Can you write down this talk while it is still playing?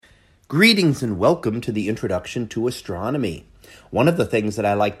Greetings and welcome to the Introduction to Astronomy. One of the things that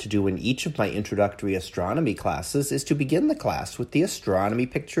I like to do in each of my introductory astronomy classes is to begin the class with the astronomy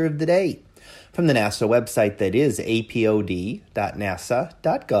picture of the day from the NASA website, that is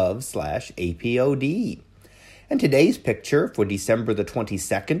apod.nasa.gov/apod. And today's picture for December the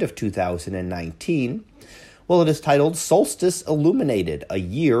 22nd of 2019, well, it is titled Solstice Illuminated, a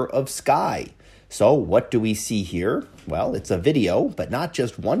Year of Sky. So what do we see here? Well, it's a video, but not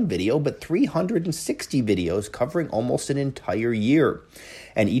just one video, but 360 videos covering almost an entire year.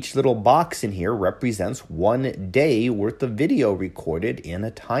 And each little box in here represents 1 day worth of video recorded in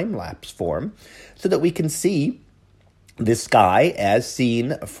a time-lapse form so that we can see the sky as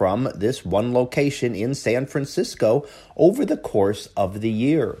seen from this one location in San Francisco over the course of the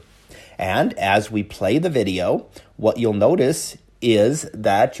year. And as we play the video, what you'll notice is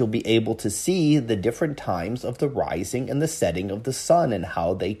that you'll be able to see the different times of the rising and the setting of the sun and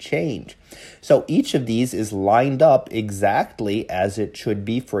how they change. So each of these is lined up exactly as it should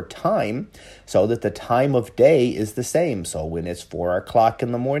be for time, so that the time of day is the same. So when it's 4 o'clock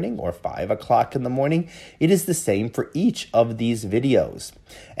in the morning or 5 o'clock in the morning, it is the same for each of these videos.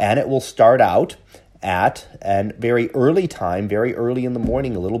 And it will start out at a very early time, very early in the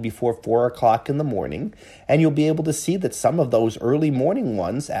morning, a little before 4 o'clock in the morning. And you'll be able to see that some of those early morning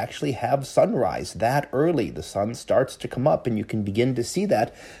ones actually have sunrise that early. The sun starts to come up and you can begin to see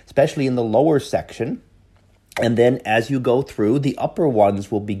that, especially in the lower section. And then as you go through, the upper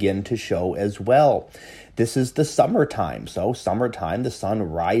ones will begin to show as well. This is the summertime. So summertime, the sun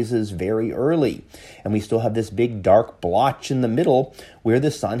rises very early. And we still have this big dark blotch in the middle where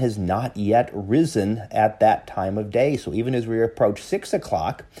the sun has not yet risen at that time of day. So even as we approach 6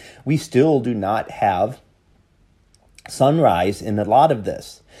 o'clock, we still do not have sunrise in a lot of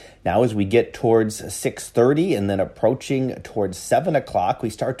this. Now, as we get towards 6:30 and then approaching towards 7 o'clock, we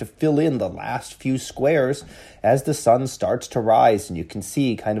start to fill in the last few squares as the sun starts to rise. And you can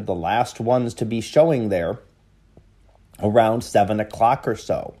see kind of the last ones to be showing there around 7 o'clock or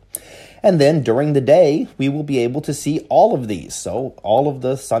so. And then during the day, we will be able to see all of these. So all of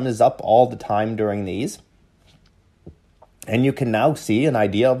the sun is up all the time during these. And you can now see an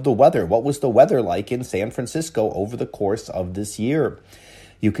idea of the weather. What was the weather like in San Francisco over the course of this year?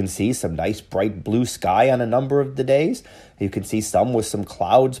 You can see some nice bright blue sky on a number of the days. You can see some with some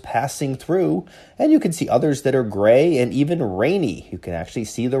clouds passing through. And you can see others that are gray and even rainy. You can actually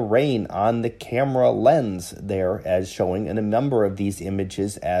see the rain on the camera lens there as showing in a number of these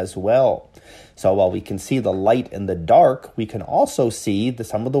images as well. So while we can see the light and the dark, we can also see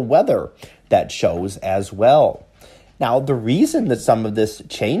some of the weather that shows as well. Now, the reason that some of this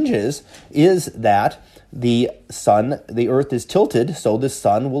changes is that the Earth is tilted, so the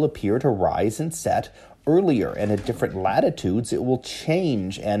sun will appear to rise and set earlier. And at different latitudes, it will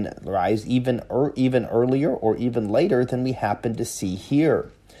change and rise even earlier or even later than we happen to see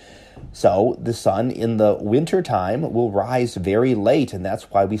here. So the sun in the wintertime will rise very late, and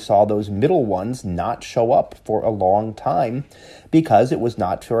that's why we saw those middle ones not show up for a long time, because it was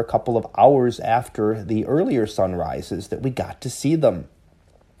not for a couple of hours after the earlier sunrises that we got to see them.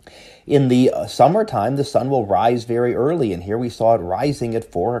 In the summertime, the sun will rise very early, and here we saw it rising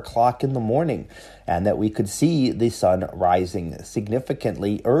at 4 o'clock in the morning, and that we could see the sun rising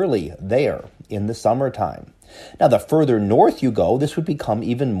significantly early there in the summertime. Now, the further north you go, this would become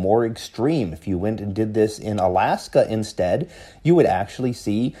even more extreme. If you went and did this in Alaska instead, you would actually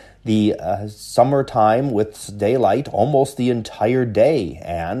see the summertime with daylight almost the entire day,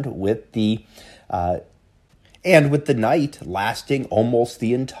 and with the night lasting almost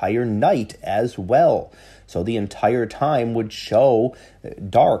the entire night as well. So the entire time would show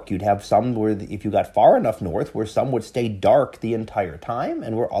dark. You'd have some where, if you got far enough north, where some would stay dark the entire time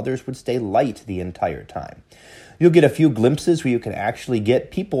and where others would stay light the entire time. You'll get a few glimpses where you can actually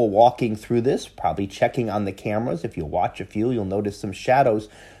get people walking through this, probably checking on the cameras. If you watch a few, you'll notice some shadows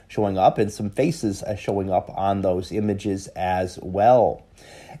showing up and some faces showing up on those images as well.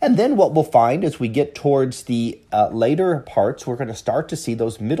 And then what we'll find as we get towards the later parts, we're going to start to see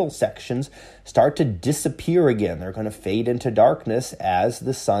those middle sections start to disappear again. They're going to fade into darkness as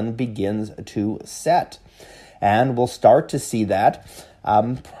the sun begins to set. And we'll start to see that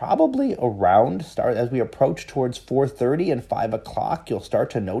probably as we approach towards 4:30 and 5 o'clock, you'll start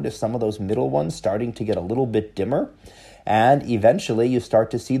to notice some of those middle ones starting to get a little bit dimmer. And eventually you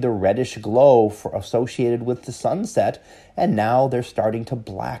start to see the reddish glow associated with the sunset, and now they're starting to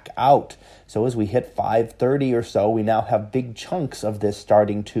black out. So as we hit 5:30 or so, we now have big chunks of this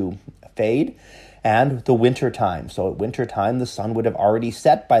starting to fade. And the winter time. So at winter time, the sun would have already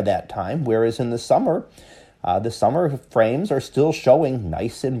set by that time, whereas in the summer, The summer frames are still showing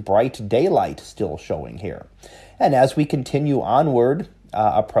nice and bright daylight still showing here. And as we continue onward,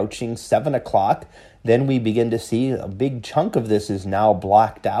 approaching 7 o'clock, then we begin to see a big chunk of this is now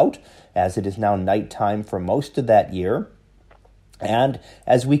blocked out, as it is now nighttime for most of that year. And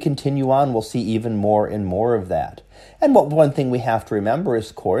as we continue on, we'll see even more and more of that. And one thing we have to remember,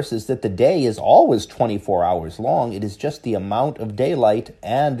 of course, is that the day is always 24 hours long. It is just the amount of daylight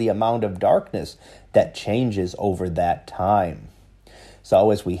and the amount of darkness that changes over that time. So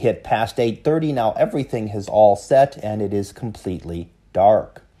as we hit past 8:30, now everything has all set and it is completely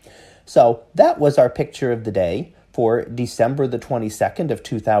dark. So that was our picture of the day for December the 22nd of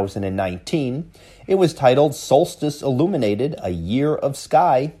 2019. It was titled Solstice Illuminated, A Year of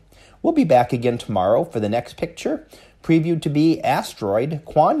Sky. We'll be back again tomorrow for the next picture, previewed to be Asteroid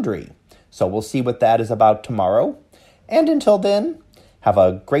Quandary. So we'll see what that is about tomorrow. And until then, have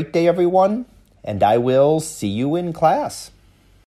a great day, everyone, and I will see you in class.